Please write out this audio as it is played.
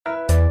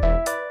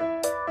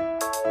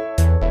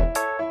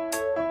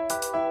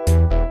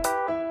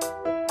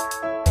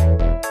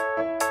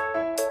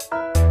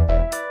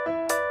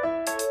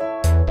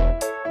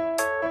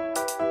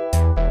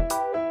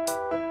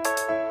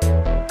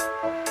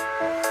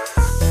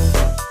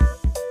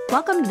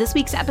Welcome to this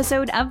week's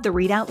episode of The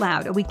Read Out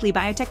Loud, a weekly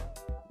Biogen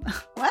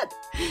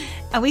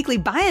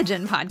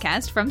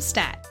podcast from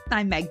Stat.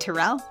 I'm Meg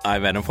Terrell.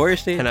 I'm Adam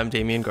Feuerstein. And I'm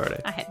Damian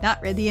Garda. I had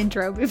not read the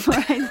intro before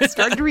I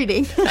started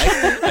reading.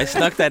 I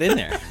snuck that in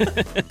there.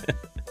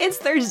 It's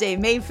Thursday,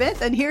 May 5th,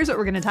 and here's what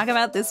we're going to talk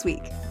about this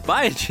week.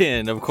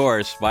 Biogen, of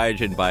course.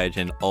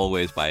 Biogen,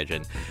 always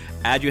Biogen.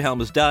 Aduhelm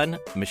is done,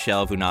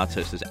 Michelle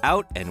Vounatsos is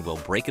out, and we'll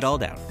break it all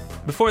down.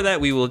 Before that,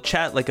 we will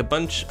chat like a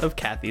bunch of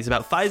Cathys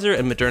about Pfizer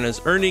and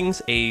Moderna's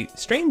earnings, a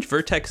strange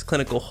Vertex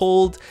clinical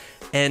hold,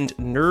 and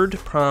nerd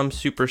prom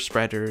super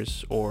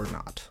spreaders or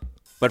not.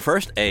 But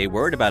first, a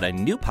word about a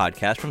new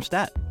podcast from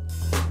Stat.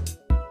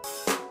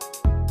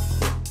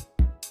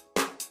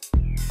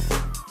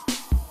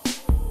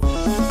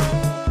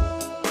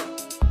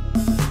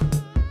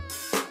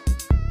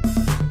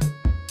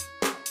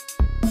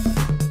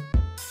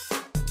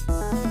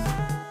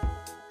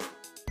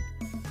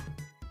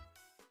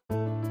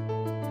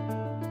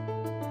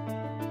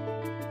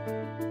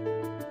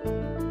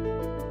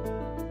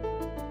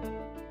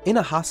 In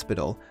a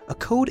hospital, a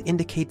code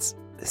indicates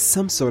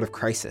some sort of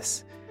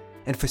crisis.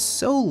 And for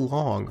so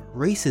long,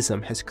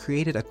 racism has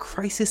created a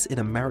crisis in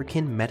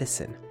American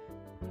medicine.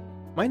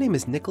 My name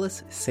is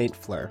Nicholas St.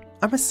 Fleur.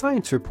 I'm a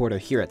science reporter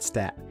here at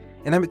Stat,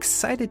 and I'm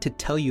excited to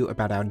tell you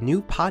about our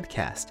new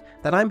podcast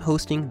that I'm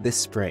hosting this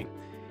spring.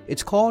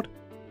 It's called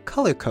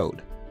Color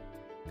Code.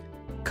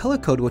 Color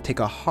Code will take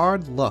a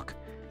hard look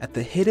at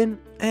the hidden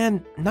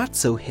and not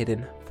so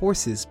hidden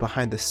forces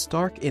behind the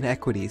stark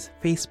inequities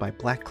faced by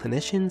Black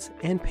clinicians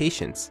and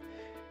patients.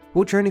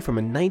 We'll journey from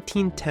a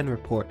 1910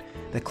 report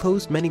that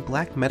closed many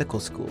Black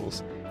medical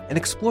schools and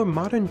explore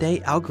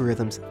modern-day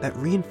algorithms that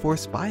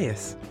reinforce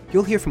bias.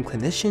 You'll hear from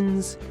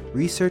clinicians,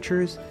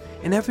 researchers,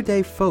 and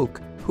everyday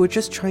folk who are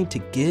just trying to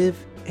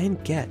give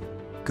and get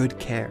good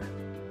care.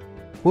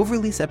 We'll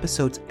release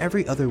episodes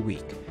every other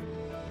week.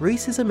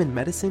 Racism in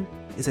medicine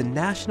is a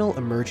national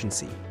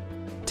emergency.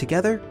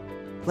 Together,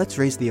 let's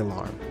raise the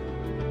alarm.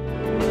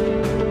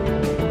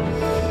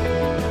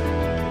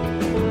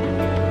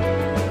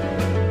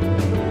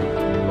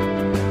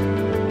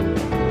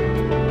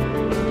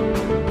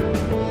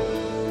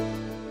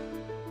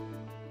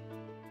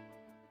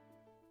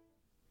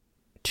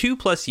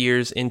 Two-plus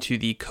years into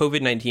the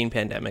COVID-19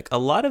 pandemic, a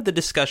lot of the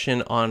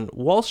discussion on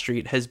Wall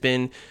Street has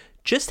been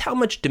just how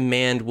much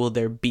demand will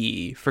there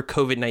be for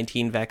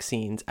COVID-19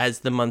 vaccines as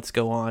the months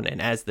go on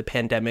and as the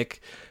pandemic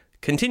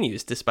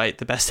continues, despite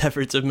the best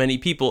efforts of many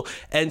people.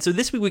 And so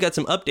this week we got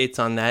some updates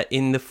on that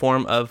in the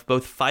form of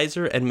both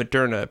Pfizer and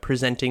Moderna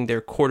presenting their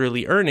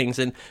quarterly earnings.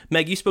 And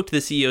Meg, you spoke to the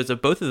CEOs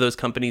of both of those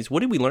companies. What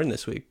did we learn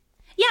this week?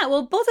 Yeah,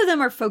 well, both of them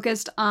are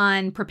focused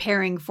on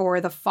preparing for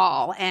the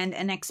fall and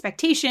an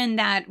expectation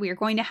that we are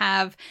going to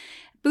have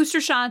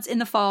booster shots in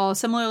the fall,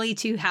 similarly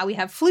to how we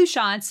have flu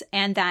shots,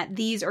 and that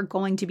these are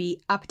going to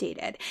be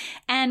updated.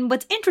 And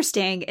what's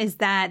interesting is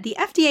that the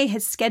FDA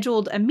has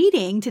scheduled a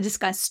meeting to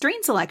discuss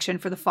strain selection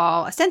for the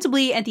fall,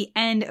 ostensibly at the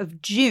end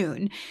of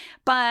June.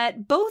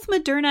 But both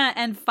Moderna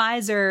and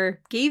Pfizer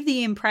gave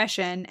the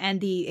impression and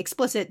the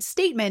explicit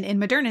statement in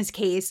Moderna's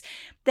case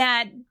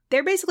that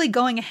they're basically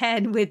going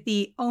ahead with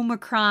the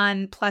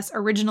Omicron plus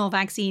original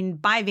vaccine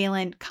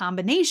bivalent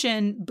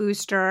combination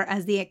booster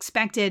as the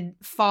expected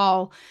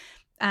fall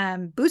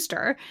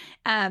booster,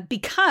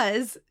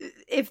 because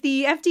if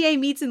the FDA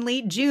meets in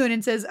late June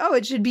and says, oh,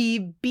 it should be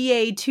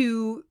BA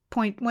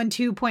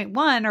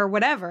 2.12.1 or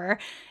whatever,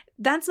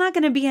 that's not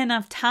going to be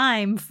enough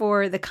time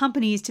for the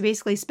companies to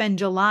basically spend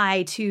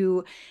July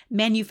to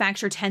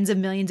manufacture tens of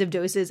millions of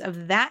doses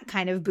of that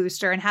kind of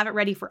booster and have it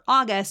ready for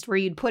August, where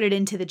you'd put it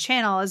into the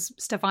channel, as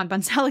Stefan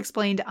Bancel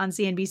explained on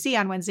CNBC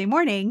on Wednesday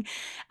morning,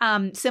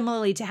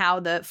 similarly to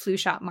how the flu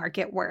shot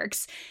market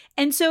works.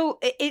 And so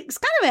it's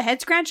kind of a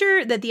head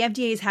scratcher that the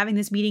FDA is having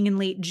this meeting in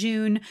late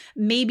June.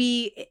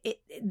 Maybe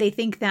they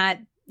think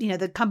that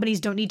the companies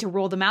don't need to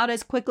roll them out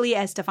as quickly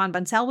as Stefan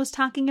Bancel was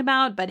talking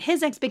about, but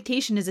his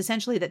expectation is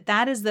essentially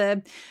that is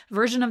the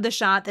version of the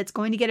shot that's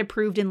going to get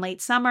approved in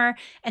late summer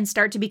and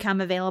start to become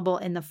available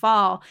in the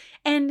fall.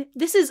 And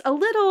this is a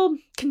little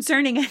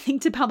concerning, I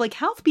think, to public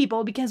health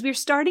people, because we're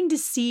starting to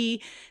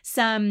see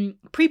some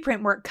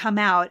preprint work come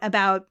out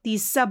about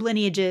these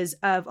sublineages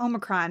of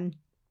Omicron.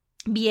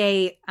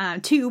 BA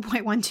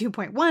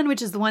 2.12.1,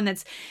 which is the one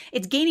it's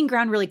gaining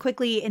ground really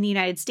quickly in the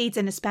United States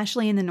and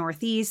especially in the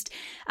Northeast.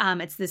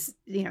 It's this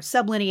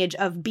sublineage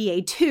of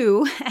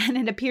BA2, and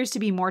it appears to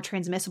be more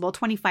transmissible,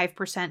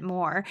 25%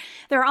 more.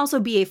 There are also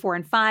BA 4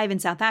 and 5 in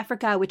South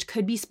Africa, which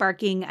could be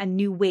sparking a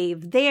new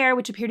wave there,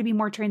 which appear to be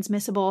more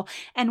transmissible.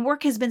 And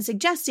work has been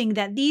suggesting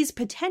that these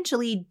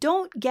potentially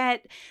don't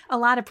get a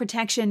lot of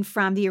protection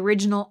from the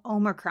original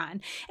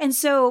Omicron. And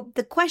so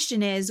the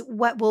question is,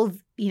 what will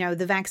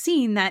the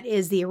vaccine that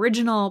is the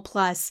original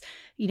plus,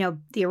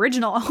 the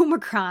original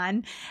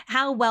Omicron,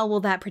 how well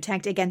will that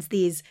protect against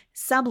these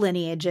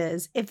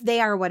sublineages if they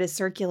are what is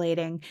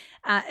circulating?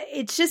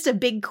 It's just a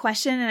big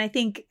question. And I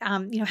think,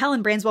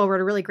 Helen Branswell wrote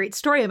a really great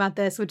story about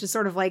this, which is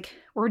sort of like,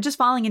 we're just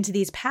falling into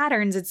these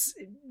patterns. It's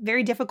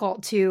very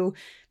difficult to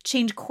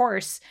change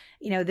course,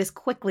 this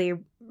quickly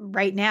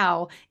right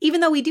now,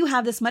 even though we do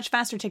have this much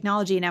faster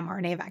technology in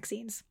mRNA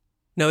vaccines.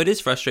 No, it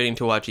is frustrating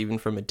to watch even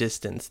from a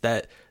distance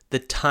that the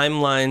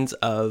timelines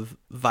of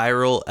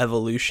viral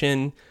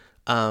evolution,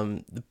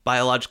 the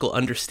biological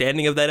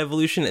understanding of that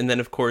evolution, and then,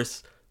 of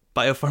course,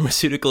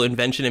 biopharmaceutical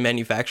invention and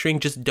manufacturing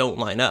just don't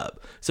line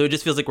up. So it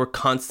just feels like we're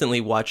constantly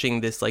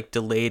watching this like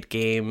delayed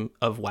game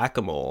of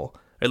whack-a-mole,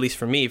 or at least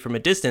for me, from a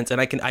distance. And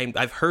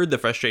I've heard the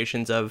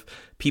frustrations of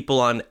people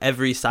on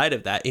every side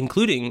of that,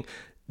 including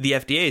the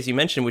FDA, as you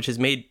mentioned, which has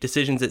made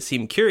decisions that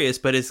seem curious,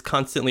 but is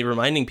constantly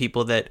reminding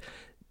people that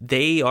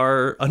they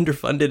are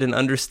underfunded and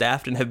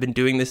understaffed and have been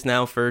doing this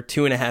now for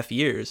 2.5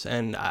 years.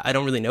 And I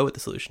don't really know what the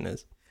solution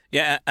is.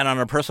 Yeah, and on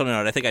a personal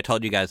note, I think I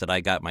told you guys that I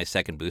got my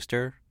second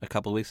booster a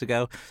couple of weeks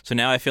ago. So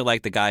now I feel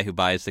like the guy who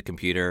buys the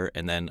computer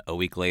and then a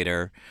week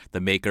later, the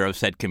maker of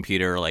said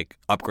computer like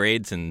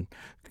upgrades and,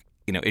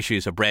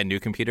 issues a brand new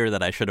computer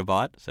that I should have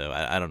bought. So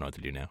I don't know what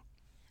to do now.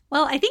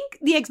 Well, I think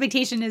the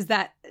expectation is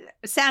that,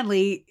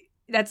 sadly,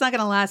 that's not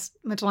going to last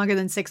much longer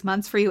than 6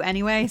 months for you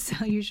anyway.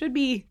 So you should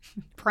be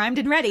primed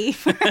and ready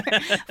for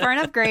an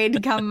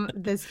upgrade come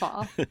this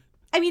fall.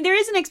 I mean, there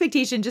is an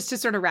expectation, just to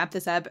sort of wrap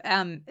this up,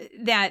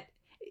 that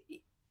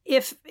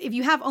if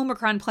you have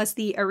Omicron plus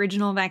the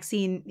original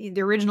vaccine,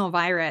 the original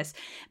virus,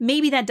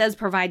 maybe that does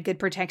provide good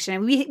protection.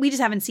 And we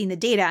just haven't seen the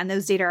data, and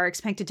those data are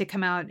expected to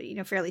come out,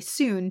 fairly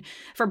soon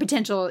for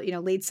potential,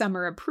 late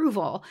summer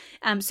approval.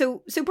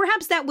 So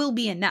perhaps that will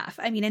be enough.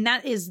 I mean, and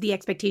that is the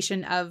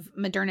expectation of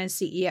Moderna's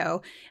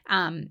CEO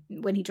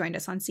when he joined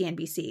us on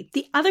CNBC.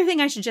 The other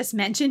thing I should just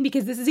mention,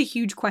 because this is a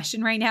huge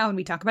question right now, and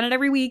we talk about it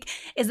every week,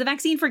 is the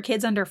vaccine for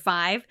kids under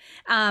 5.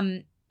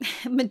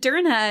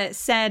 Moderna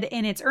said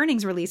in its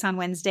earnings release on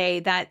Wednesday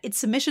that its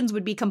submissions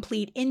would be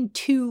complete in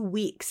 2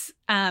 weeks.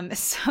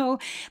 So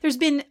there's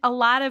been a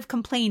lot of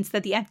complaints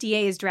that the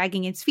FDA is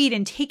dragging its feet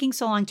and taking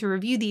so long to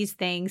review these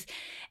things.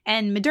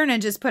 And Moderna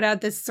just put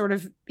out this sort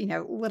of,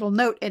 little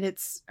note in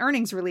its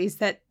earnings release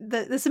that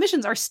the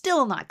submissions are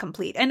still not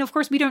complete. And of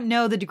course, we don't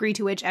know the degree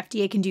to which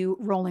FDA can do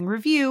rolling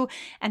review,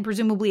 and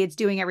presumably it's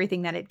doing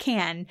everything that it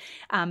can.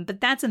 But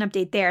that's an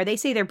update there. They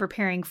say they're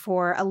preparing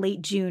for a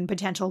late June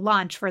potential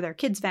launch for their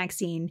kids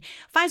vaccine.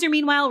 Pfizer,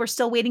 meanwhile, we're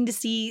still waiting to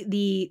see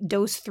the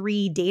dose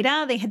 3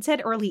 data. They had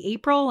said early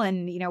April,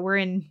 and,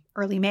 we're in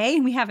early May,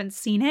 and we haven't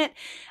seen it.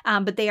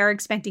 But they are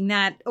expecting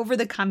that over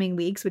the coming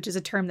weeks, which is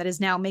a term that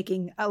is now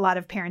making a lot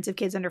of parents of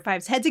kids under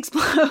 5's heads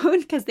explode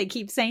because they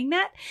keep saying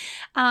that.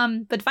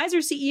 But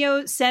Pfizer's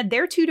CEO said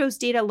their 2-dose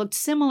data looked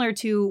similar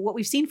to what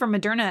we've seen from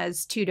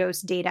Moderna's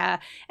 2-dose data,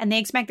 and they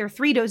expect their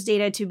 3-dose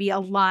data to be a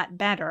lot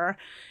better.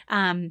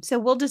 So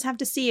we'll just have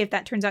to see if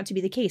that turns out to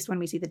be the case when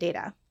we see the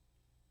data.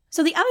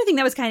 So the other thing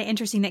that was kind of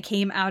interesting that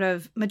came out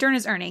of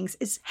Moderna's earnings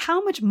is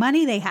how much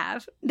money they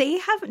have. They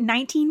have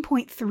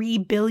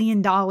 $19.3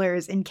 billion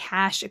in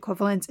cash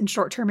equivalents and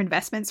short-term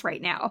investments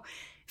right now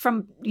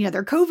from,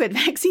 their COVID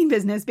vaccine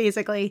business,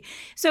 basically.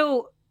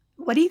 So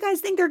what do you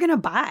guys think they're going to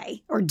buy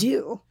or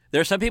do?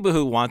 There are some people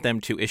who want them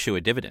to issue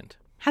a dividend.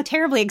 How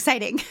terribly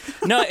exciting.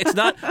 No, it's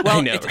not. Well,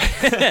 I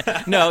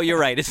know. No, you're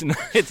right.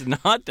 It's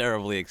not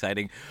terribly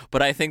exciting.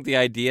 But I think the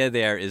idea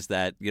there is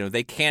that,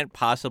 they can't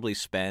possibly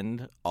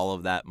spend all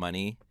of that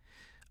money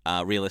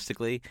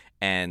realistically.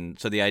 And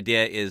so the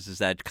idea is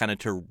that kind of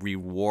to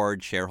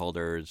reward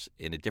shareholders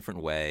in a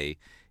different way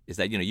is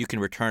that, you can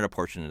return a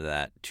portion of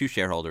that to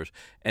shareholders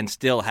and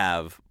still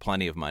have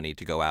plenty of money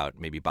to go out,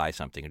 maybe buy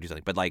something or do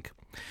something. But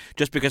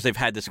just because they've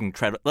had this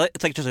incredible,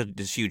 it's like just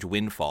this huge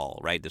windfall,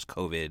 right? This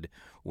COVID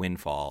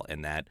windfall,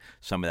 and that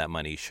some of that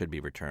money should be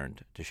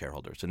returned to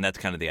shareholders. And that's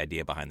kind of the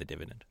idea behind the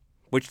dividend,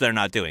 which they're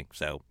not doing.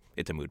 So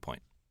it's a moot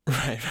point.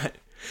 Right.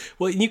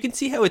 Well, you can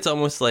see how it's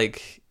almost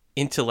like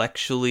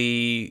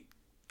intellectually,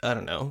 I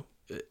don't know,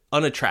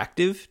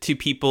 unattractive to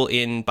people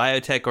in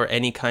biotech or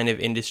any kind of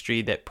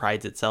industry that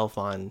prides itself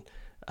on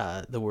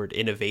the word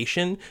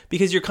innovation,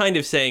 because you're kind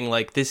of saying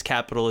this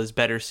capital is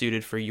better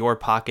suited for your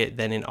pocket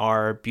than in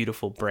our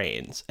beautiful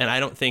brains. And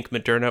I don't think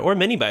Moderna or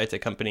many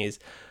biotech companies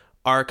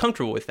are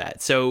comfortable with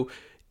that. So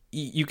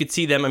you could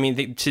see them. I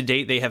mean, to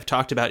date, they have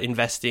talked about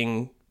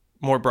investing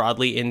more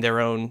broadly in their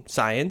own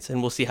science,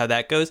 and we'll see how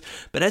that goes.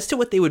 But as to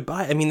what they would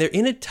buy, I mean, they're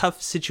in a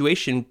tough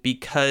situation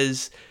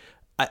because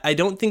I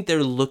don't think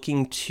they're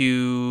looking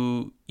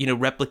to,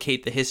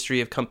 replicate the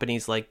history of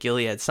companies like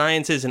Gilead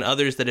Sciences and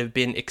others that have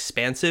been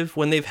expansive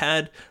when they've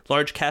had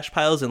large cash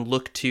piles and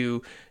look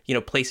to,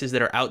 places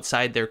that are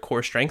outside their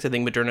core strengths. I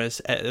think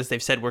Moderna, as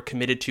they've said, we're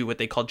committed to what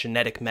they call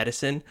genetic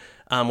medicine,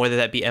 whether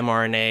that be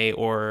mRNA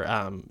or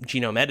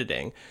genome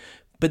editing.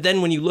 But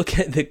then when you look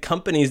at the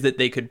companies that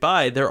they could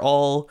buy, they're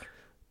all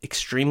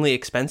extremely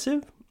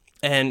expensive.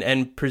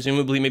 And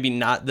presumably maybe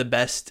not the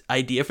best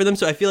idea for them.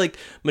 So I feel like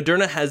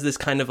Moderna has this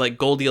kind of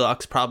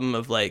Goldilocks problem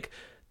of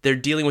they're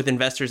dealing with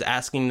investors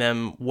asking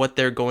them what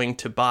they're going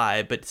to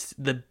buy, but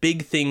the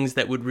big things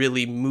that would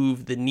really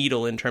move the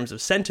needle in terms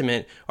of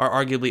sentiment are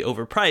arguably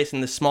overpriced,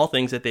 and the small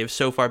things that they've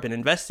so far been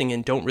investing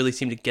in don't really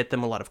seem to get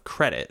them a lot of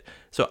credit.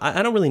 So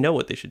I don't really know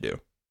what they should do.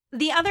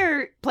 The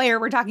other player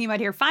we're talking about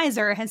here,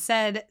 Pfizer, has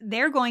said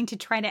they're going to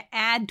try to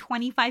add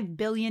 $25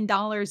 billion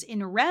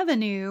in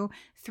revenue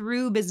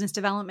through business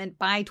development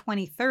by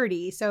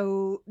 2030.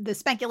 So the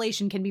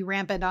speculation can be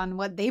rampant on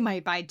what they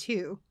might buy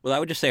too. Well, I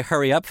would just say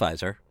hurry up,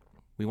 Pfizer.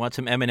 We want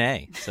some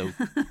M&A. So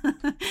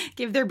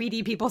give their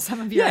BD people some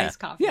of your iced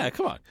coffee. Yeah,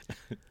 come on.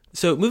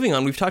 So moving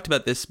on, we've talked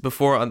about this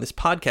before on this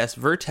podcast.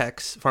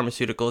 Vertex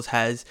Pharmaceuticals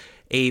has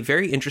a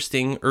very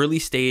interesting early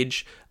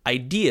stage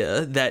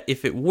idea that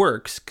if it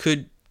works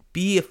could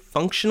be a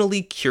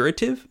functionally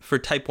curative for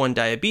type 1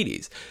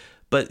 diabetes.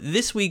 But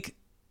this week,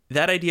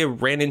 that idea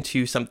ran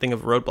into something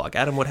of a roadblock.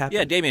 Adam, what happened?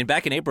 Yeah, Damien,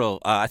 back in April,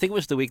 I think it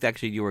was the week that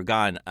actually you were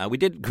gone, we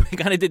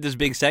kind of did this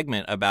big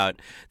segment about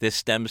this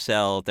stem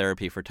cell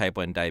therapy for type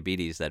 1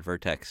 diabetes that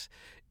Vertex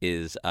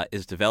is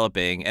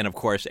developing. And of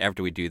course,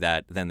 after we do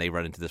that, then they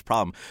run into this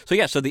problem.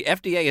 So the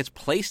FDA has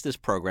placed this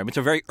program. It's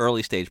a very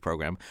early stage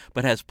program,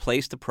 but has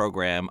placed the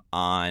program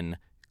on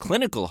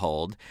clinical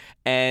hold,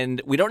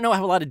 and we don't know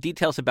have a lot of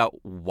details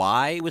about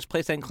why it was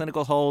placed on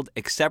clinical hold,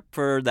 except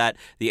for that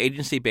the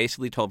agency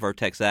basically told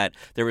Vertex that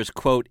there was,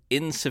 quote,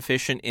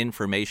 insufficient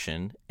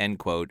information, end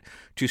quote,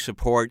 to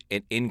support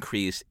an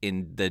increase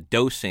in the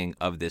dosing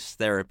of this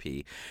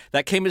therapy.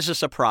 That came as a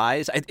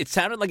surprise. It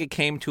sounded like it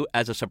came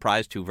as a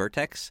surprise to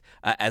Vertex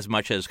as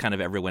much as kind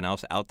of everyone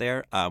else out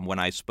there when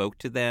I spoke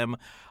to them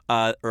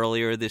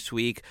earlier this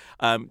week.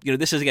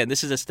 This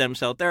is a stem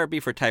cell therapy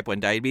for type 1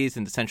 diabetes,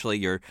 and essentially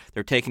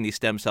they're taking these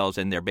stem cells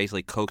and they're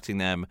basically coaxing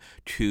them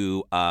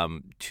to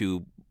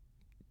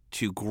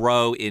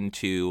grow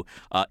into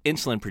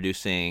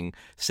insulin-producing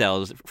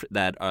cells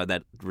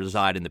that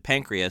reside in the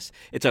pancreas.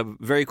 It's a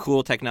very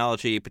cool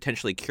technology,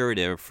 potentially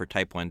curative for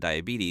type 1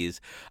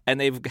 diabetes,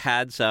 and they've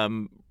had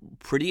some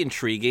pretty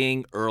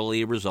intriguing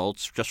early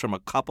results just from a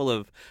couple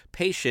of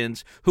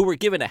patients who were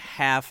given a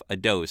half a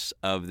dose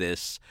of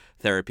this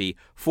therapy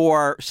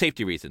for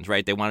safety reasons,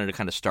 right? They wanted to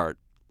kind of start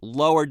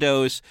lower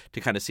dose to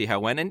kind of see how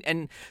it went.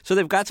 And so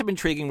they've got some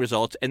intriguing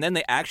results, and then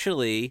they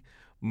actually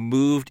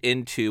moved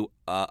into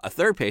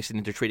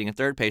into treating a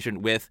third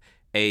patient with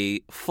a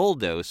full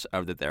dose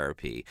of the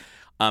therapy.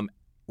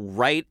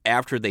 Right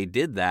after they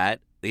did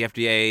that, the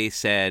FDA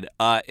said,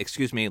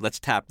 excuse me, let's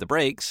tap the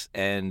brakes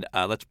and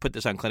let's put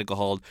this on clinical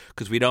hold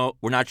because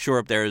we're not sure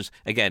if there's,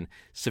 again,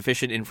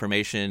 sufficient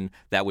information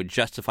that would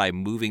justify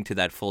moving to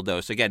that full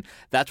dose. Again,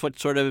 that's what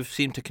sort of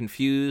seemed to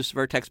confuse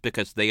Vertex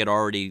because they had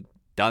already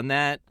done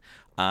that.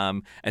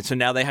 And so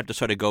now they have to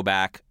sort of go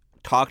back,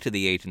 talk to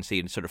the agency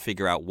and sort of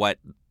figure out what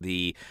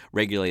the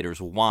regulators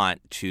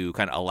want to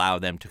kind of allow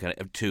them to kind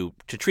of to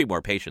treat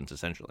more patients,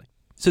 essentially.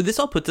 So this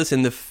all puts us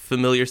in the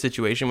familiar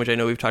situation, which I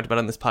know we've talked about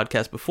on this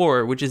podcast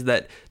before, which is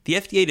that the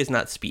FDA does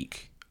not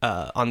speak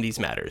on these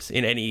matters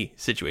in any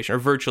situation or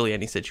virtually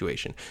any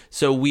situation.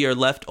 So we are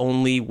left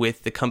only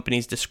with the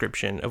company's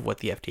description of what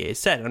the FDA has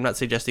said. And I'm not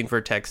suggesting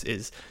Vertex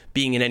is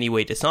being in any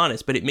way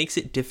dishonest, but it makes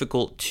it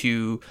difficult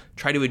to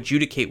try to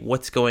adjudicate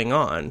what's going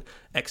on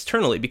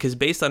externally because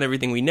based on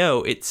everything we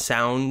know, it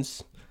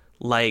sounds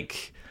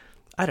like,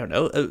 I don't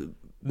know,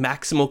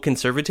 maximal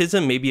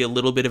conservatism, maybe a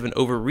little bit of an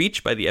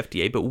overreach by the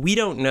FDA, but we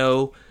don't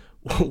know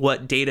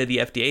what data the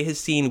FDA has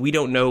seen. We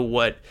don't know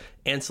what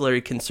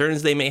ancillary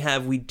concerns they may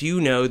have. We do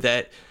know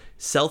that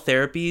cell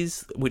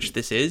therapies, which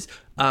this is,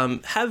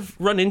 have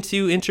run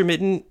into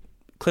intermittent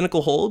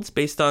clinical holds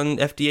based on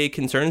FDA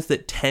concerns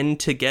that tend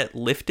to get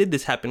lifted.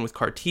 This happened with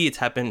CAR T. It's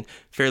happened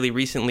fairly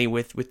recently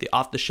with the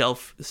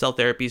off-the-shelf cell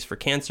therapies for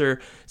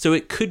cancer. So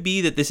it could be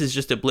that this is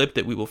just a blip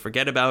that we will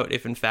forget about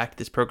if, in fact,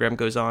 this program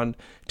goes on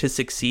to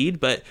succeed.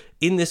 But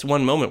in this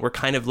one moment, we're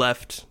kind of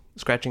left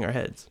scratching our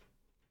heads.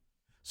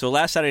 So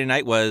last Saturday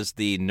night was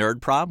the Nerd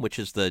Prom, which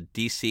is the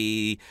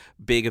D.C.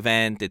 big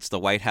event. It's the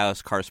White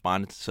House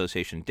Correspondents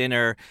Association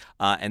dinner.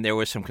 And there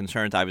was some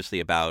concerns, obviously,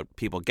 about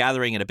people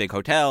gathering in a big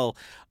hotel,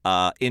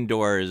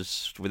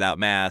 indoors, without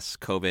masks,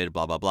 COVID,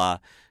 blah, blah, blah.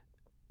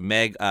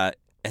 Meg, has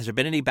there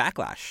been any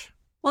backlash?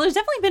 Well, there's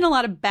definitely been a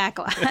lot of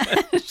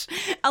backlash,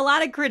 a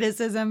lot of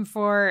criticism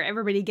for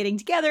everybody getting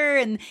together.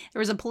 And there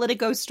was a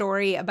Politico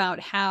story about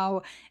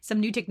how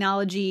some new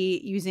technology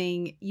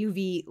using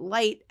UV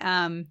light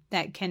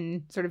that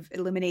can sort of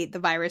eliminate the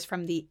virus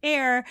from the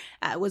air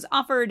was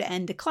offered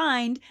and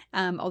declined.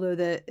 Although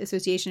the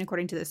association,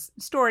 according to this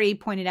story,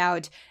 pointed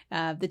out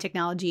the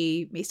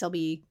technology may still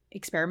be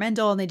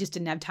experimental and they just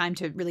didn't have time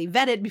to really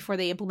vet it before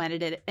they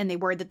implemented it, and they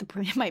worried that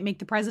it might make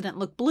the president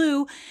look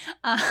blue.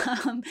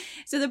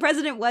 So the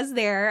president was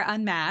there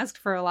unmasked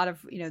for a lot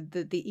of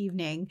the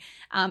evening,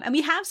 and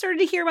we have started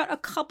to hear about a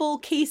couple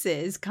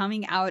cases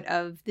coming out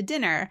of the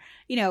dinner.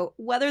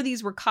 Whether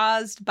these were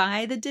caused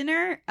by the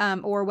dinner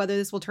or whether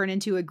this will turn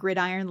into a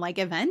gridiron-like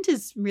event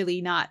is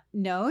really not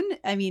known.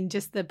 I mean,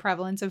 just the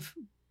prevalence of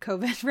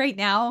COVID right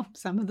now,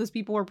 some of those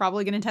people were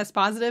probably going to test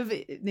positive.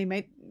 They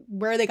might,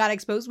 where they got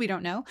exposed, we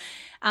don't know.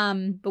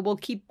 But we'll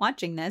keep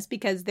watching this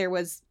because there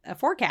was a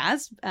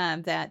forecast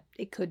that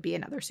it could be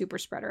another super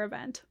spreader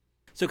event.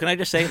 So can I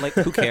just say,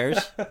 who cares?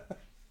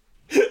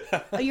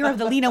 You're of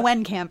the Lena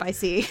Wen camp, I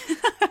see.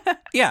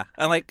 Yeah,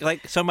 and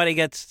like someone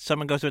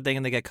goes to a thing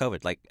and they get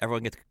COVID. Like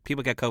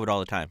people get COVID all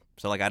the time.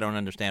 So like I don't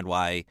understand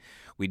why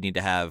we need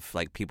to have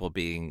like people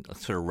being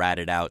sort of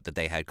ratted out that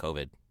they had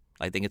COVID.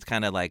 I think it's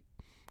kind of like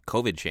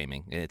COVID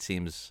shaming. It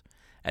seems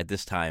at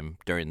this time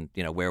during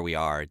where we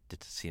are,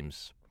 it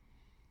seems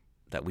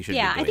that we should.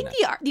 Yeah, be doing I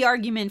think the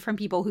argument from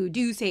people who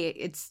do say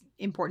it's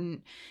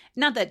important,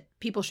 not that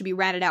people should be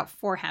ratted out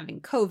for having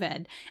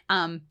COVID,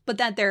 but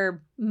that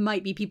there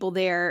might be people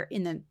there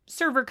in the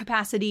server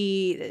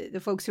capacity, the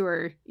folks who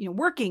are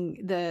working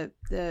the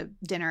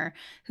dinner,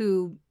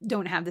 who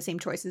don't have the same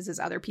choices as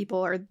other people,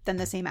 or then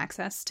the same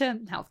access to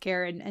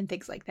healthcare and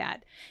things like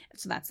that.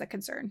 So that's the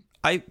concern.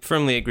 I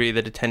firmly agree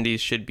that attendees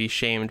should be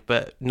shamed,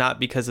 but not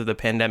because of the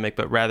pandemic,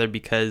 but rather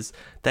because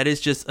that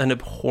is just an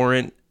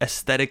abhorrent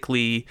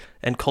aesthetically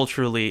and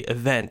culturally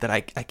event that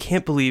I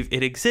can't believe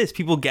it exists.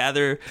 People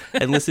gather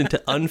and listen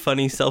to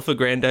unfunny,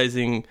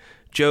 self-aggrandizing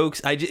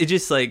jokes. I don't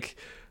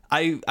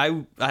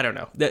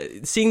know.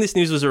 Seeing this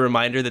news was a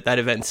reminder that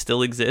event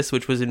still exists,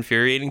 which was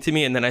infuriating to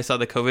me. And then I saw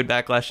the COVID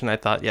backlash, and I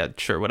thought, yeah,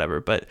 sure, whatever.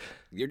 But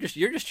you're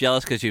just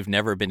jealous because you've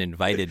never been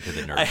invited to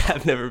the nerd. I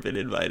have never been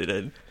invited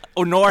in.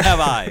 Oh, nor have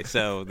I.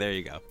 So there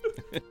you go.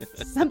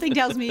 Something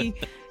tells me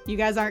you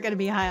guys aren't going to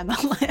be high on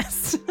the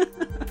list.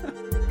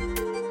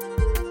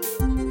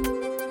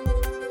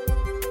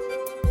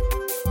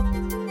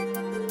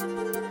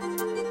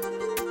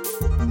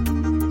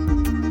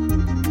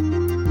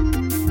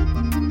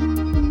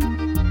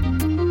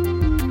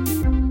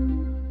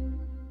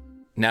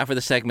 Now for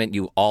the segment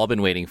you've all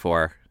been waiting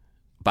for,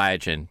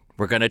 Biogen.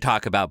 We're going to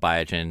talk about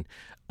Biogen.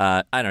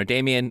 I don't know,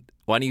 Damien,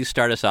 why don't you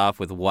start us off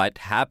with what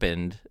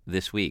happened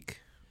this week?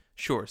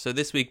 Sure. So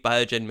this week,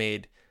 Biogen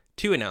made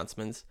two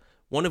announcements,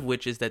 one of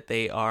which is that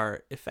they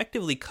are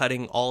effectively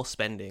cutting all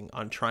spending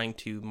on trying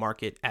to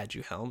market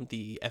Aduhelm,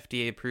 the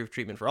FDA-approved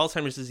treatment for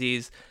Alzheimer's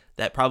disease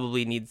that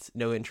probably needs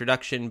no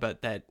introduction,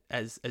 but that,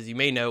 as you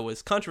may know,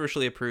 was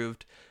controversially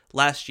approved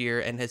last year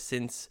and has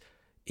since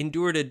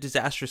endured a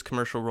disastrous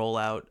commercial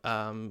rollout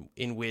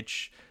in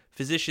which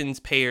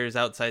physicians, payers,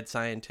 outside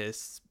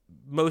scientists,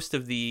 most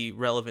of the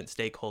relevant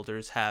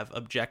stakeholders have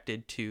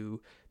objected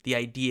to the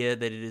idea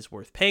that it is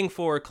worth paying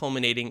for,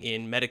 culminating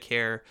in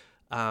Medicare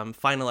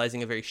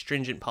finalizing a very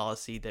stringent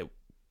policy that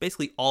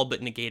basically all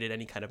but negated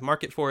any kind of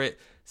market for it.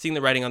 Seeing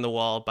the writing on the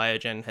wall,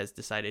 Biogen has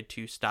decided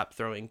to stop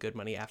throwing good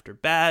money after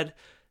bad.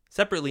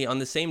 Separately, on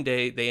the same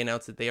day, they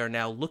announced that they are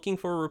now looking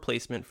for a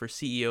replacement for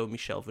CEO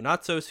Michel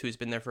Vounatsos, who's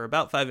been there for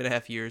about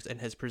 5.5 years and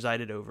has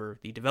presided over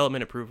the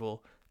development,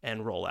 approval,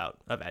 and rollout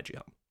of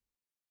Aduhelm.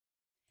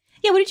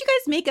 Yeah, what did you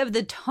guys make of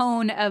the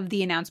tone of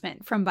the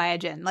announcement from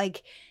Biogen?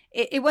 Like,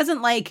 it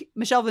wasn't like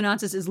Michel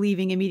Vounatsos is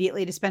leaving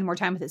immediately to spend more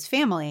time with his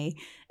family.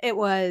 It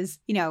was,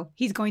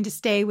 he's going to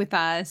stay with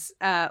us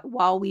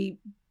while we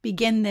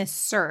begin this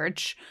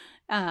search.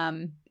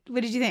 What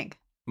did you think?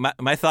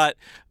 My thought,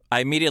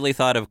 I immediately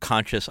thought of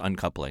conscious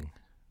uncoupling,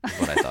 is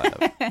what I thought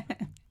of.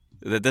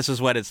 That this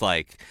is what it's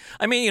like.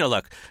 I mean,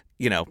 look,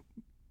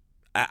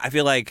 I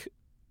feel like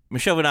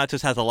Michel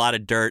Vounatsos has a lot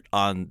of dirt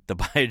on the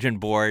Biogen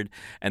board,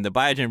 and the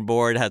Biogen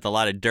board has a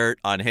lot of dirt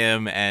on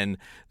him, and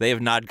they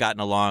have not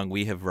gotten along.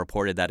 We have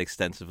reported that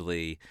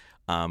extensively,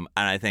 and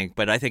I think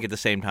at the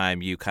same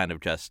time, you kind of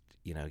just,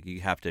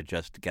 you have to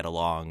just get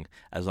along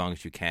as long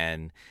as you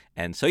can,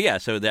 and so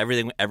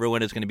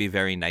everyone is going to be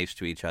very nice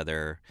to each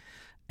other,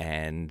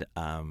 and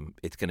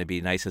it's going to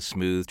be nice, as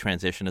smooth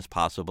transition as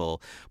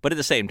possible. But at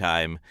the same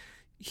time,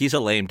 he's a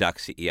lame duck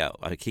CEO.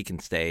 Like, he can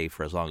stay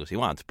for as long as he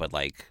wants, but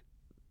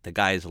the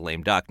guy is a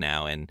lame duck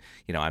now, and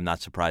I'm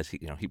not surprised.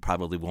 He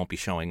probably won't be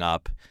showing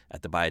up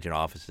at the Biogen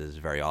offices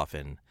very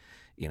often.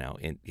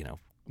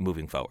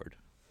 Moving forward.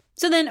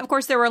 So then, of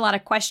course, there were a lot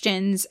of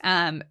questions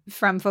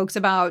from folks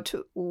about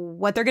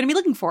what they're going to be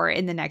looking for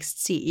in the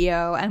next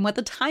CEO and what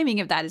the timing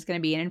of that is going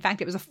to be. And in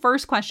fact, it was the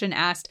first question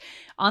asked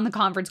on the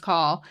conference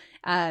call.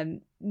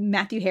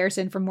 Matthew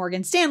Harrison from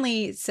Morgan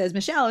Stanley says,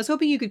 Michelle, I was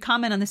hoping you could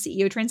comment on the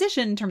CEO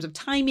transition in terms of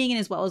timing and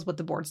as well as what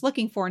the board's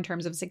looking for in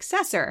terms of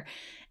successor.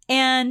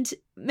 And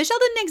Michel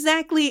didn't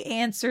exactly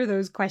answer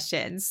those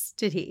questions,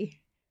 did he?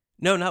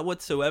 No, not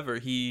whatsoever.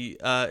 He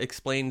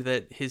explained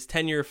that his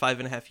tenure,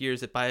 5.5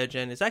 years at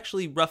Biogen, is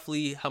actually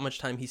roughly how much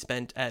time he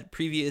spent at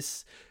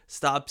previous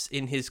stops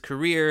in his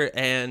career.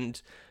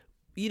 And,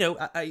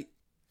 I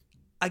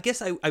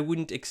guess I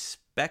wouldn't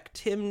expect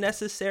him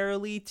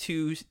necessarily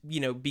to,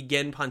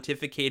 begin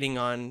pontificating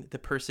on the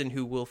person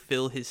who will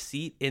fill his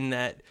seat, in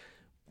that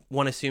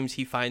one assumes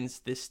he finds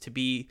this to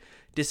be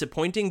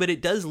disappointing, but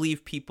it does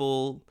leave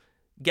people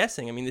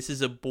guessing. I mean, this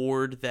is a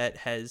board that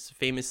has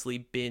famously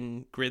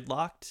been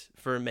gridlocked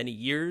for many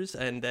years,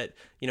 and that,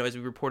 as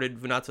we reported,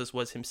 Vounatsos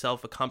was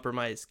himself a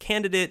compromised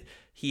candidate.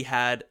 He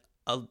had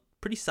a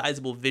pretty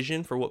sizable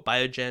vision for what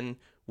Biogen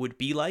would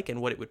be like and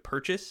what it would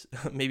purchase,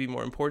 maybe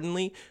more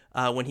importantly,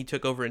 when he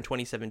took over in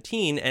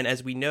 2017. And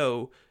as we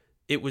know,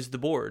 it was the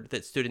board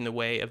that stood in the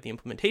way of the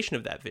implementation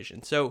of that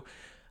vision. So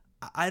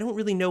I don't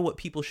really know what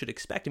people should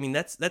expect. I mean,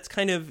 that's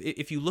kind of,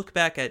 if you look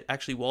back at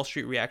actually Wall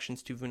Street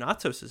reactions to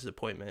Vounatsos'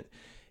 appointment,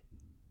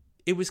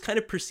 it was kind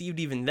of perceived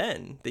even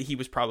then that he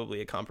was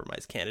probably a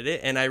compromise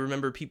candidate. And I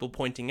remember people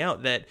pointing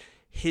out that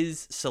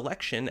his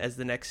selection as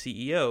the next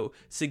CEO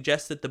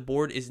suggests that the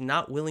board is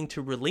not willing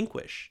to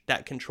relinquish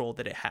that control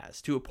that it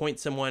has to appoint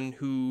someone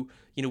who,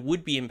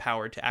 would be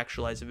empowered to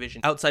actualize a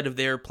vision outside of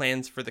their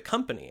plans for the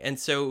company. And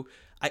so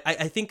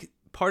I think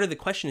part of the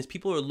question is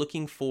people are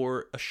looking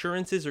for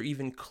assurances or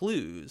even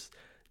clues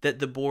that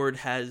the board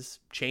has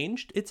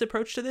changed its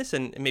approach to this,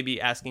 and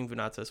maybe asking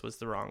Vounatzos was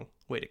the wrong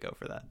way to go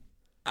for that.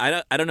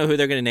 I don't know who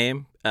they're going to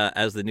name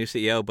as the new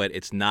CEO, but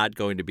it's not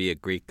going to be a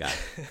Greek guy.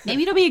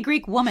 Maybe it'll be a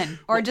Greek woman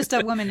or just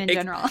a woman in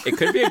general. It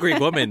could be a Greek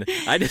woman.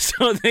 I just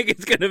don't think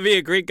it's going to be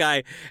a Greek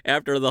guy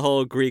after the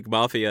whole Greek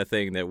mafia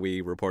thing that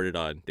we reported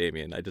on,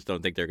 Damien. I just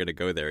don't think they're going to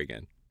go there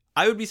again.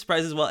 I would be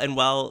surprised as well. And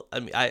while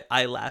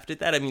I laughed at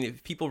that,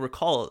 if people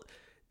recall,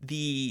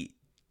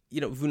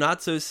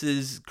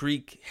 Vounatzos'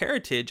 Greek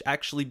heritage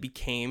actually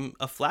became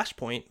a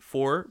flashpoint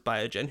for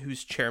Biogen,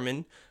 whose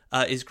chairman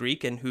is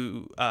Greek, and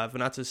who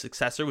Vounatzos'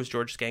 successor was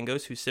George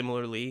Skangos, who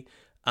similarly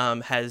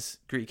has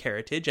Greek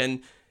heritage.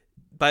 And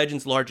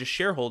Biogen's largest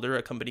shareholder,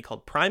 a company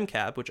called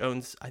PrimeCap, which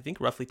owns, I think,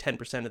 roughly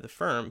 10% of the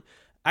firm,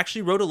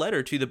 actually wrote a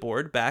letter to the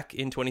board back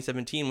in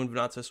 2017 when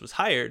Vounatzos was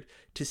hired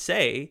to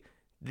say,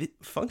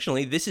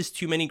 functionally, this is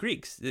too many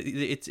Greeks.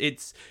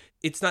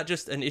 It's not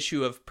just an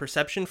issue of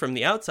perception from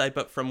the outside,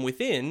 but from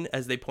within,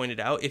 as they pointed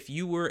out. If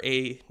you were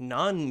a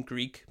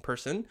non-Greek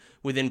person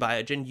within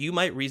Biogen, you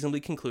might reasonably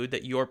conclude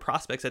that your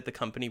prospects at the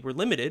company were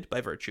limited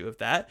by virtue of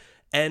that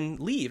and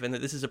leave, and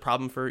that this is a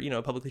problem for,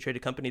 a publicly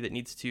traded company that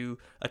needs to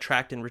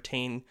attract and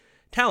retain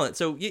talent.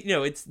 So,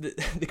 it's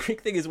the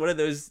Greek thing is one of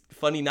those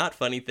funny, not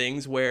funny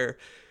things where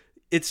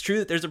it's true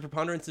that there's a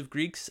preponderance of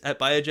Greeks at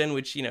Biogen,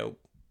 which,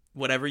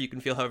 whatever, you can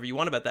feel however you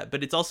want about that,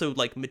 but it's also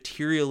like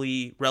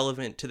materially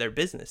relevant to their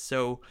business.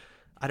 So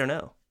I don't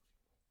know.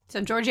 So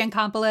George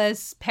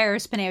Yankopoulos,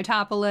 Paris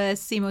Panayiotopoulos,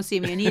 Simo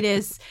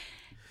Simeonidis,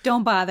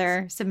 don't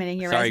bother submitting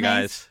your resumes.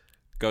 Sorry, guys.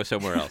 Go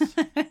somewhere else.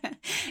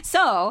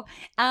 So,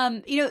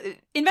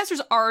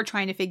 investors are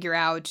trying to figure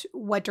out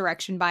what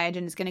direction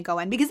Biogen is going to go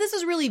in, because this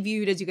is really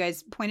viewed, as you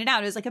guys pointed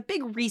out, as like a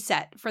big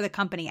reset for the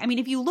company.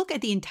 If you look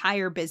at the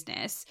entire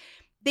business,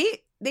 they're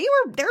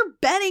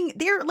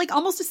like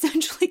almost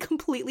essentially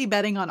completely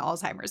betting on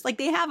Alzheimer's. Like,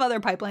 they have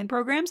other pipeline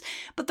programs,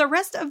 but the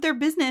rest of their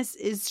business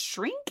is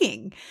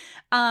shrinking.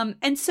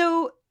 And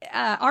so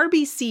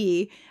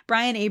RBC,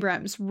 Brian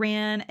Abrams,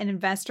 ran an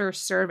investor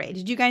survey.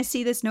 Did you guys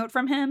see this note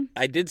from him?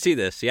 I did see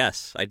this.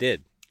 Yes, I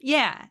did.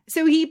 Yeah.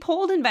 So he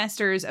polled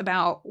investors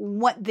about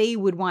what they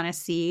would want to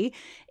see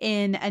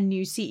in a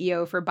new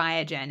CEO for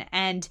Biogen.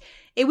 And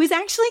it was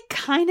actually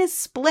kind of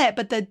split,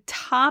 but the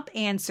top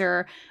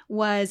answer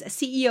was a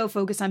CEO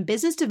focused on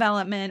business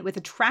development with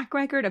a track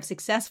record of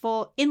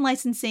successful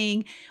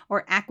in-licensing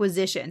or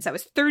acquisitions. That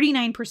was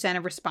 39%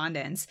 of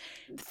respondents.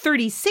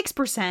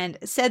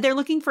 36% said they're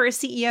looking for a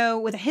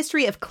CEO with a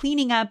history of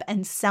cleaning up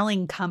and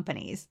selling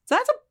companies. So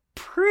that's a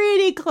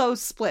pretty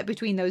close split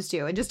between those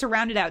two. And just to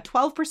round it out,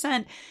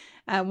 12%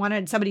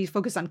 wanted somebody who's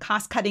focused on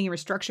cost cutting and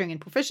restructuring and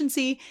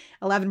proficiency.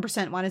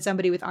 11% wanted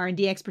somebody with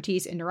R&D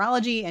expertise in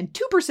neurology, and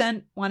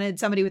 2% wanted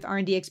somebody with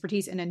R&D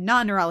expertise in a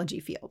non-neurology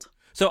field.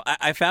 So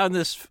I found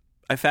this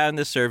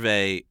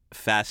survey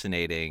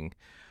fascinating,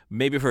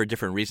 maybe for a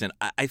different reason.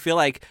 I feel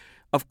like,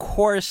 of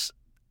course,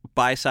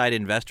 buy-side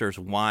investors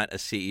want a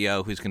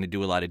CEO who's going to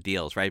do a lot of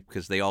deals, right?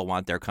 Because they all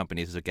want their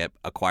companies to get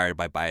acquired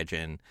by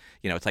Biogen.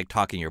 It's like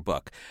talking your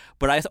book.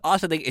 But I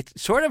also think it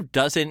sort of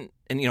doesn't,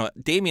 and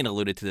Damien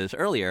alluded to this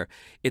earlier,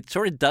 it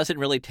sort of doesn't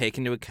really take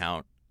into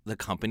account the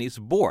company's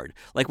board.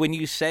 Like, when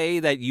you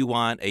say that you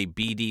want a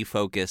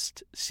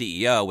BD-focused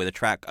CEO with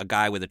a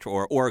guy with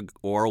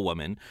or a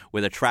woman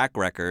with a track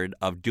record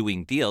of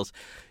doing deals,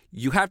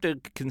 you have to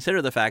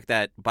consider the fact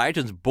that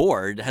Biogen's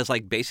board has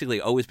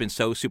basically always been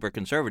so super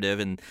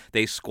conservative, and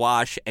they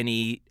squash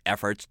any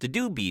efforts to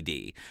do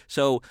BD.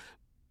 So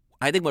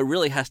I think what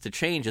really has to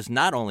change is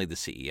not only the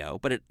CEO,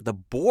 but the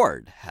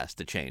board has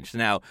to change.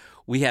 Now,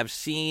 we have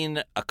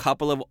seen a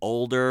couple of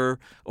older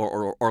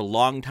or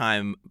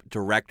longtime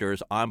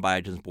directors on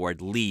Biogen's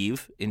board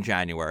leave in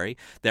January.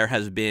 There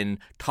has been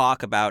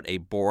talk about a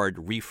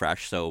board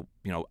refresh, so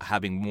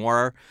having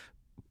more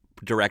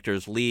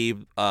directors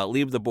leave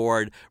the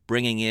board,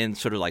 bringing in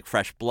sort of like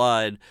fresh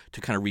blood to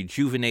kind of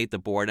rejuvenate the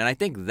board. And I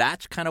think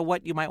that's kind of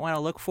what you might want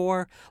to look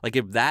for. Like,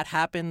 if that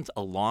happens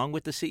along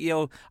with the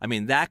CEO,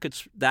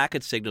 that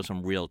could signal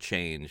some real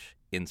change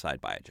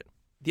inside Biogen.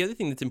 The other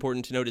thing that's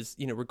important to note is,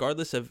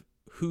 regardless of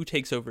who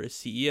takes over as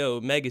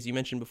CEO, Meg, as you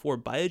mentioned before,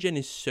 Biogen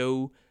is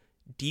so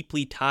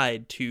deeply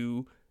tied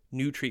to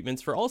new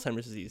treatments for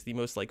Alzheimer's disease, the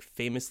most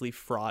famously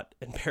fraught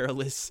and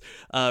perilous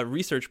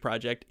research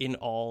project in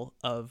all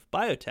of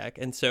biotech.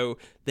 And so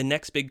the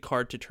next big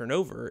card to turn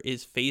over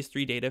is phase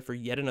 3 data for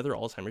yet another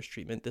Alzheimer's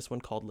treatment, this one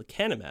called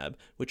lecanemab,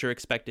 which are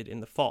expected in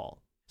the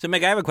fall. So,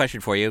 Meg, I have a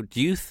question for you.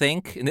 Do you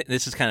think, and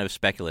this is kind of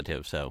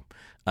speculative, so,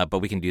 but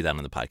we can do that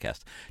on the podcast.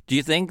 Do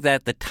you think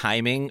that the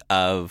timing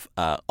of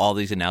all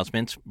these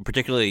announcements,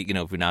 particularly,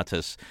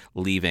 Vunata's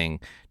leaving,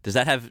 does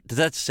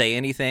that say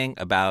anything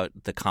about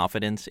the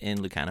confidence in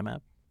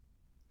lecanemab?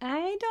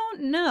 I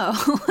don't know.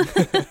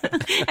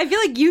 I feel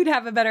like you'd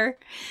have a better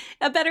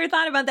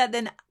thought about that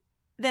than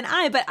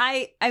I. But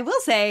I will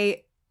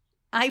say,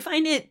 I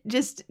find it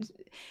just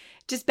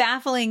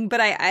baffling.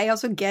 But I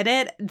also get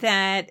it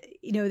that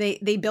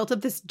they built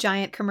up this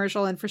giant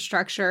commercial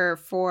infrastructure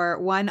for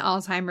one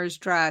Alzheimer's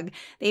drug.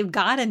 They've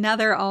got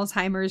another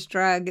Alzheimer's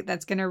drug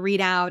that's going to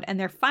read out, and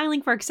they're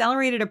filing for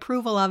accelerated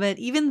approval of it,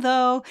 even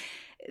though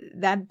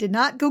that did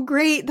not go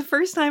great the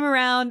first time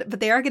around. But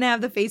they are going to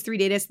have the phase 3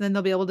 data, so then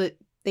they'll be able to,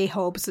 they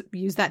hope,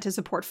 use that to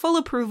support full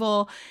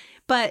approval.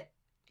 But,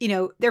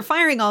 they're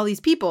firing all these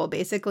people,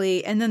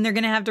 basically, and then they're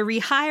going to have to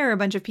rehire a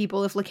bunch of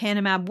people if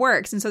lecanemab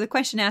works. And so the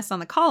question asked on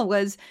the call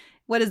was,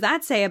 what does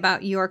that say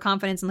about your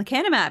confidence in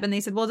lecanemab? And they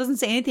said, well, it doesn't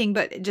say anything,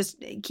 but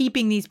just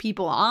keeping these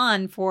people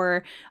on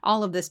for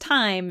all of this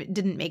time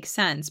didn't make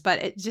sense.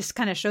 But it just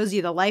kind of shows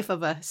you the life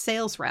of a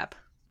sales rep.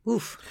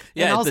 Oof.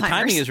 Yeah, the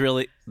timing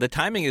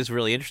is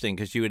really interesting,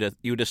 because you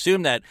would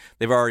assume that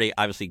they've already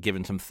obviously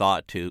given some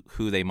thought to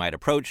who they might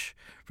approach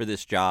for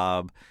this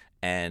job,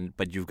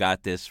 but you've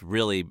got this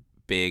really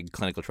big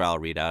clinical trial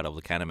readout of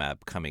lecanemab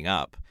coming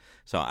up.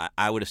 So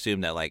I would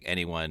assume that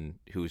anyone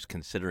who's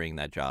considering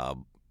that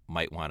job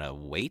might want to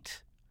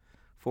wait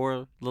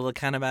for the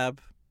lecanemab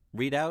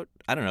readout.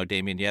 I don't know,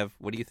 Damien.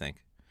 What do you think?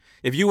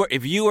 If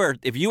you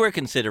were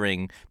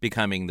considering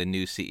becoming the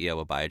new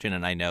CEO of Biogen,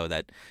 and I know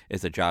that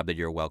is a job that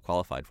you're well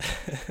qualified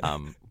for,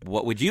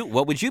 what would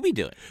you be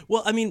doing?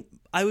 Well, I mean,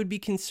 I would be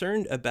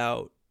concerned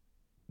about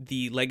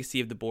the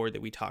legacy of the board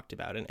that we talked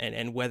about,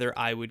 and whether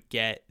I would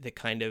get the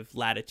kind of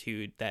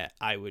latitude that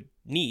I would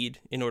need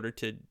in order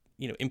to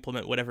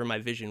implement whatever my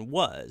vision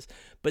was.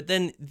 But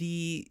then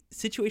the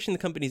situation the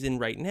company's in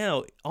right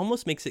now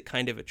almost makes it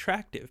kind of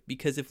attractive,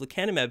 because if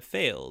lecanemab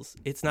fails,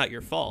 it's not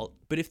your fault.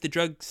 But if the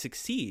drug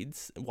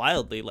succeeds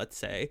wildly, let's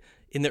say,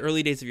 in the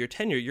early days of your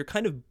tenure, you're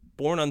kind of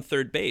born on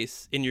third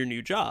base in your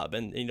new job.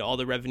 And all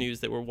the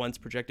revenues that were once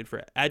projected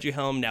for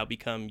Aduhelm now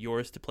become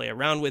yours to play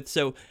around with.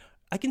 So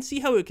I can see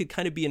how it could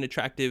kind of be an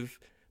attractive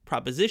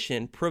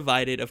proposition,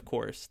 provided, of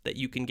course, that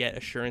you can get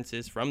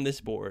assurances from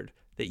this board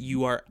that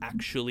you are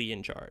actually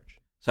in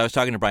charge. So I was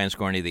talking to Brian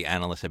Scorney, the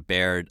analyst at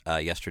Baird,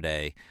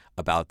 yesterday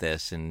about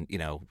this, and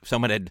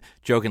someone had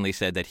jokingly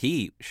said that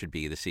he should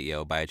be the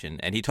CEO of Biogen,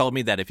 and he told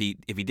me that if he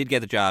did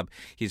get the job,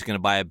 he's going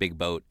to buy a big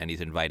boat and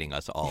he's inviting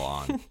us all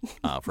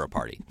on for a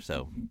party.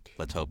 So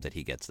let's hope that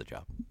he gets the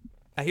job.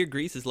 I hear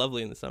Greece is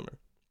lovely in the summer.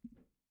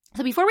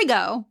 So before we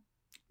go,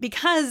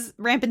 because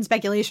rampant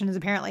speculation is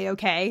apparently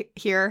okay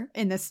here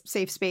in this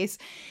safe space,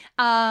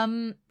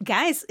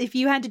 guys, if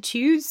you had to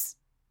choose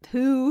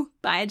who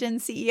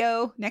Biogen's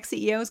next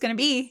CEO is going to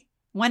be,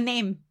 one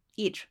name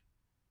each.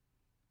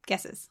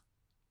 Guesses.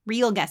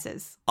 Real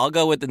guesses. I'll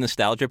go with the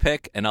nostalgia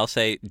pick, and I'll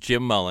say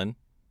Jim Mullen,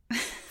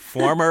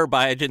 former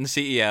Biogen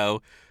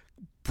CEO,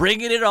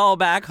 bringing it all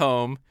back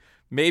home,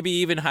 maybe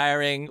even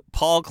hiring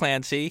Paul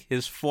Clancy,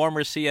 his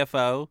former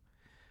CFO,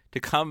 to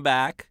come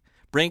back,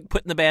 putting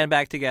the band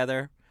back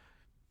together.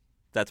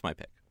 That's my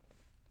pick.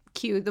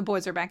 Cue, the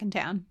boys are back in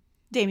town.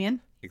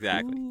 Damien?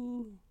 Exactly.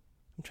 Ooh.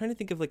 I'm trying to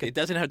think of It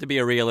doesn't have to be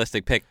a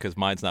realistic pick, because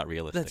mine's not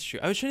realistic. That's true.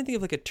 I was trying to think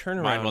of a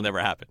turnaround. Mine will never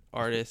happen.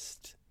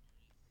 Artist,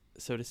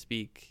 so to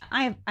speak.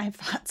 I have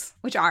thoughts,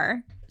 which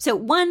are... So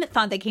one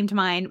thought that came to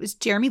mind was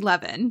Jeremy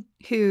Levin,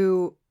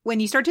 who, when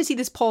you start to see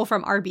this poll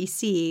from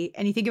RBC,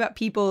 and you think about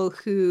people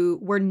who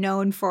were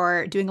known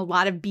for doing a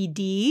lot of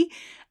BD...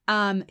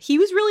 he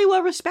was really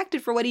well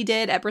respected for what he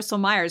did at Bristol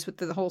Myers with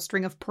the whole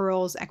string of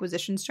pearls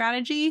acquisition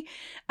strategy.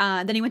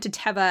 Then he went to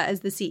Teva as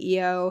the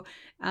CEO.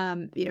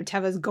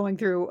 Teva's going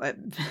through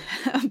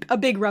a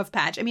big rough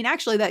patch. I mean,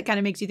 actually, that kind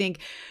of makes you think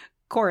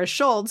Cora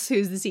Schultz,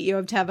 who's the CEO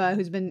of Teva,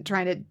 who's been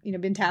trying to,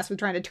 been tasked with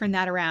trying to turn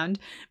that around.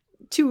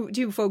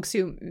 Two folks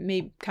who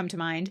may come to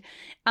mind.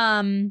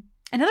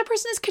 Another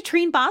person is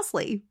Katrine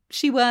Bosley.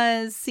 She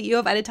was CEO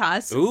of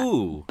Editas.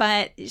 Ooh,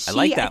 but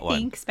she, I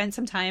think, spent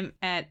some time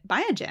at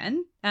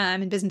Biogen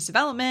in business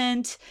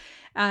development,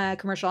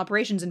 commercial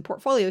operations, and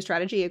portfolio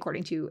strategy,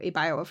 according to a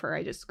bio of her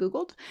I just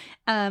Googled.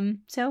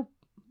 So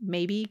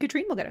maybe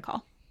Katrine will get a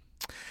call.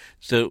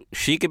 So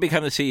she could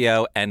become the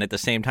CEO, and at the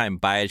same time,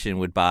 Biogen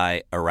would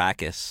buy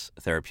Arrakis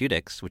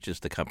Therapeutics, which is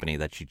the company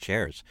that she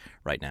chairs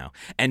right now.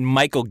 And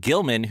Michael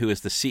Gilman, who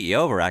is the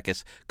CEO of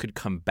Arrakis, could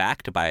come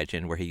back to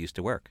Biogen where he used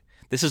to work.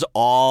 This is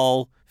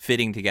all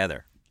fitting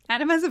together.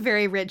 Adam has a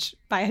very rich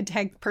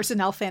biotech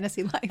personnel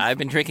fantasy life. I've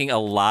been drinking a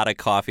lot of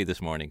coffee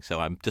this morning,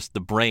 so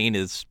the brain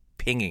is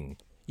pinging.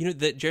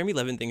 The Jeremy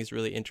Levin thing is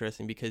really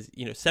interesting because,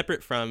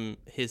 separate from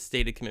his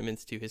stated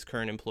commitments to his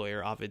current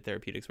employer, Ovid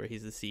Therapeutics, where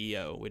he's the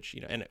CEO, which,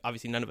 and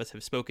obviously none of us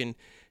have spoken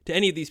to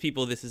any of these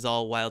people. This is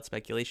all wild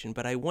speculation.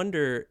 But I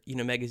wonder,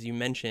 Meg, as you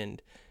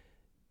mentioned,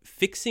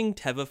 fixing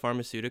Teva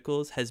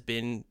Pharmaceuticals has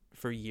been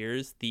for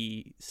years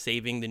the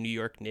saving the New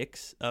York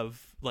Knicks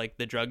of like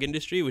the drug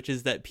industry, which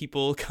is that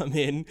people come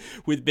in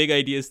with big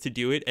ideas to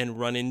do it and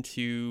run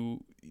into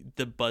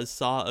the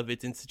buzzsaw of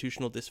its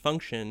institutional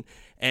dysfunction.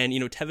 And,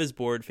 Teva's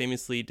board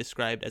famously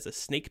described as a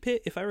snake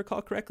pit, if I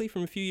recall correctly,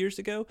 from a few years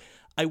ago.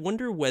 I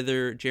wonder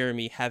whether,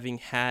 Jeremy, having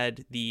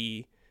had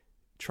the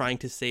trying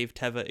to save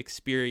Teva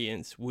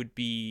experience, would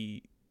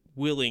be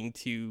willing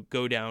to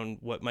go down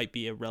what might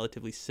be a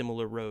relatively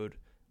similar road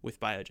with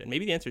Biogen.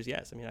 Maybe the answer is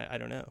yes. I mean, I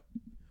don't know.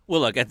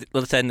 Well, look,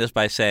 let's end this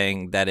by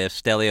saying that if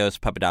Stelios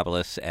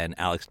Papadopoulos and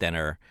Alex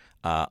Denner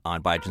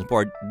on Biogen's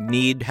board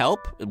need help,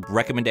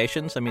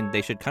 recommendations, I mean,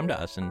 they should come to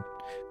us and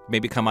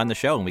maybe come on the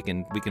show and we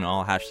can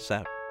all hash this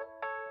out.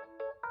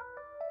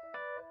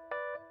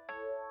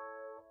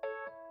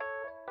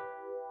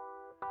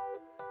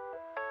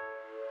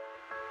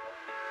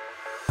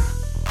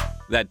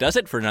 That does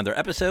it for another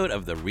episode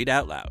of the Read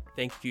Out Loud.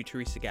 Thank you,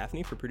 Teresa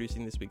Gaffney, for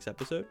producing this week's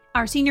episode.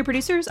 Our senior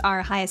producers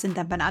are Hyacinth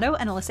Empanado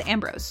and Alyssa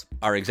Ambrose.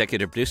 Our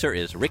executive producer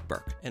is Rick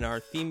Burke. And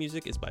our theme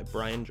music is by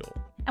Brian Joel.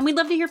 And we'd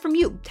love to hear from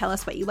you. Tell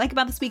us what you like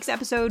about this week's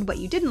episode, what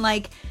you didn't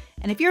like,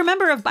 and if you're a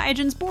member of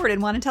Biogen's board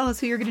and want to tell us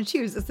who you're going to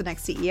choose as the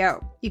next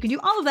CEO. You can do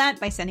all of that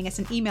by sending us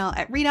an email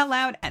at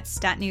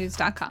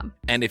readoutloud@statnews.com.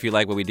 And if you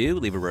like what we do,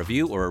 leave a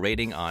review or a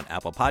rating on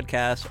Apple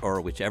Podcasts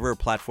or whichever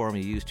platform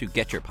you use to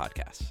get your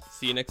podcasts.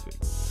 See you next week.